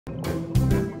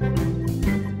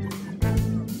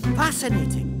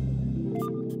fascinating.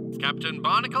 Captain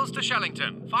Barnacles to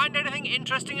Shellington. Find anything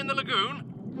interesting in the lagoon?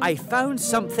 I found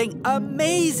something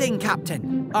amazing,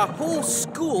 Captain. A whole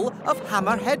school of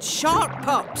hammerhead shark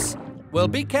pups. Well,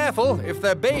 be careful. If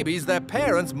they're babies, their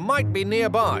parents might be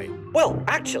nearby. Well,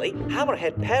 actually,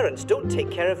 hammerhead parents don't take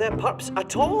care of their pups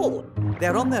at all.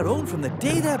 They're on their own from the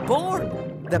day they're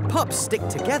born. The pups stick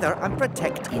together and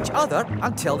protect each other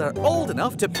until they're old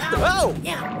enough to... Oh!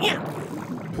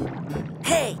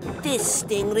 Hey, this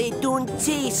stingray don't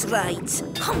taste right.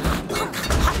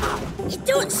 It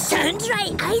don't sound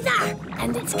right either.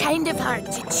 And it's kind of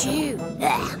hard to chew.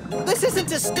 This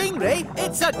isn't a stingray,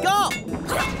 it's a gop!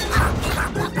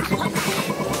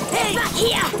 Hey, back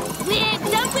here! We ain't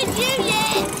done with you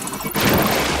yet!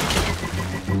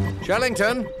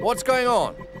 Shellington, what's going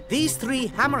on? These 3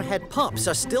 hammerhead pups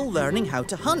are still learning how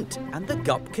to hunt, and the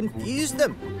gup confused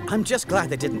them. I'm just glad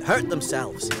they didn't hurt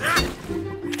themselves.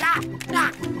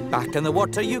 Back in the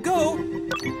water you go.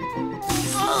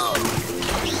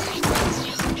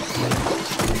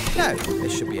 Now,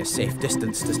 this should be a safe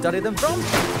distance to study them from.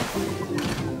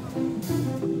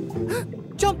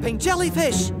 Jumping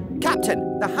jellyfish!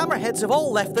 Captain, the hammerheads have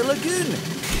all left the lagoon.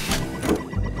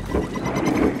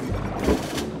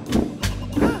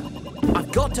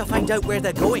 I've got to find out where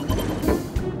they're going.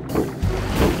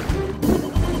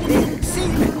 They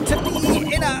seem to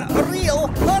be in a real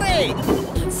hurry.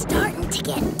 It's starting to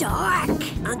get dark.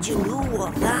 And you know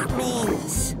what that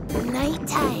means. Night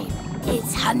time.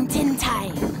 It's hunting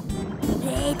time.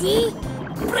 Ready?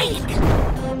 Break!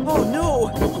 Oh no!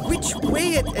 Which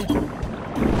way it...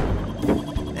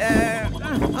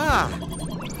 Oh.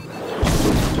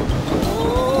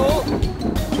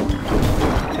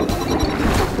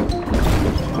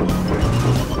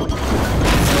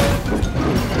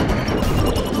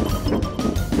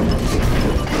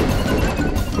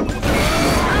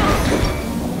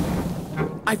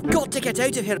 I've got to get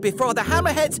out of here before the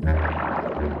hammerheads...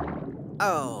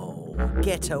 Oh,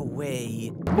 get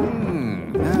away.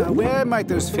 Where might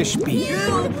those fish be?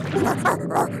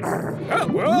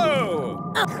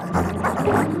 Whoa!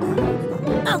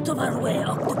 Out of our way,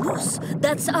 Octopus.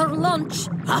 That's our lunch.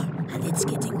 And it's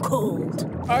getting cold.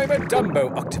 I'm a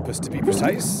Dumbo octopus, to be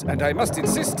precise, and I must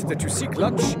insist that you seek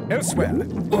lunch elsewhere.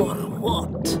 Or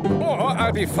what? Or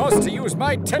I'll be forced to use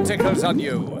my tentacles on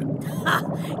you. Ha!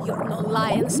 You're no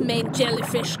lion's mane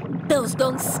jellyfish. Those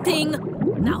don't sting.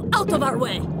 Now out of our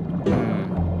way.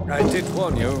 I did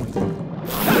warn you.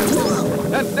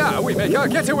 And now we make our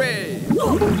getaway.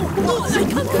 I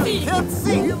can't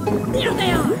see. There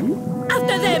they are.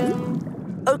 After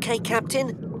them. Okay,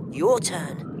 Captain. Your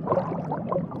turn.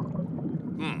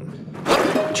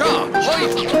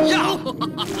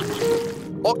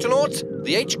 Octonauts,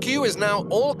 the HQ is now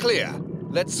all clear.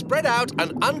 Let's spread out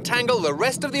and untangle the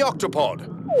rest of the Octopod.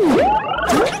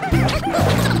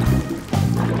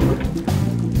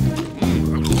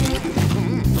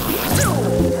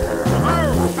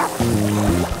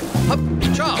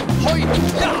 Hup-cha,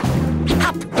 hoi-ya!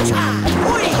 Hup-cha,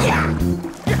 hoi-ya!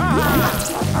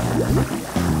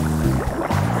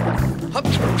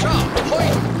 Hup-cha,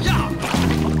 hoi-ya!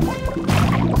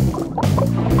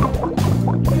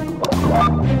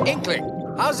 Inkling,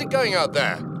 how's it going out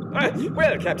there?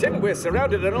 Well, Captain, we're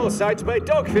surrounded on all sides by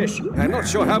dogfish. I'm not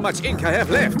sure how much ink I have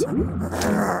left.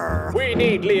 We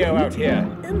need Leo out here.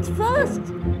 And fast.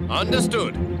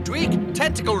 Understood. Tweak,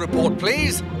 tentacle report,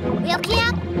 please. Well,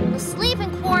 Cap, the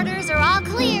sleeping quarters are all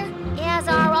clear, as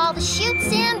are all the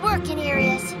chutes and working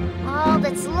areas. All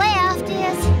that's left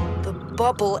is... The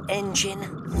bubble engine.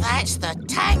 That's the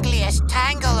tangliest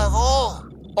tangle of all.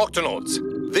 Octonauts,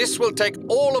 this will take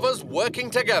all of us working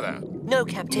together. No,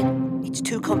 Captain. It's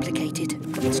too complicated.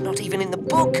 It's not even in the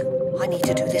book. I need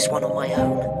to do this one on my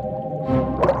own.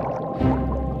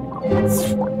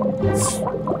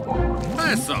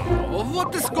 Peso,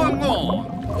 what is going on?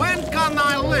 When can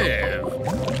I live?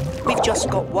 We've just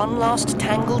got one last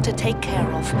tangle to take care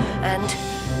of, and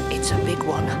it's a big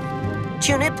one.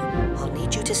 Tunip, I'll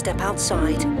need you to step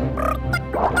outside.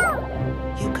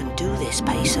 You can do this,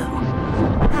 Peso.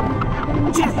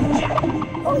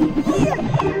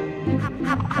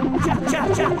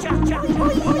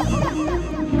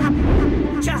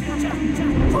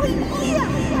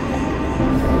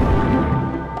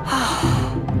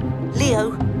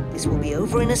 Leo, this will be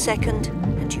over in a second,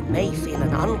 and you may feel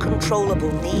an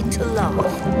uncontrollable need to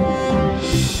laugh.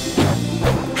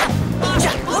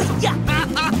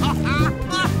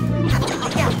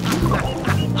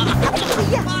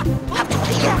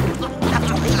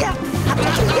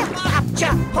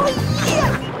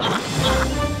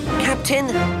 Captain,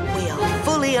 we are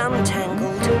fully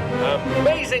untangled.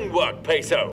 Amazing work, Peso.